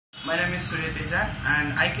My name is Surya Teja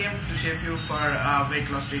and I came to Shape You for weight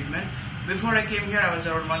loss treatment. Before I came here, I was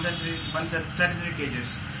around 133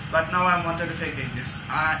 kgs, but now I'm 135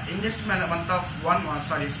 kgs. In just span of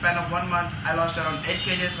 1 month, I lost around 8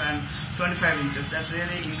 kgs and 25 inches. That's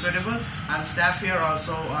really incredible. And staff here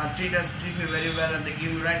also treat me very well, and they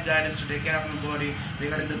give me right guidance to take care of my body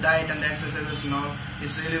regarding the diet and the exercises and all.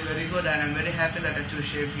 It's really very good, and I'm very happy that I chose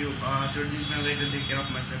Shape You to reduce my weight and take care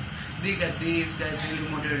of myself. These guys really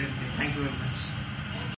motivated me. Thank you very much.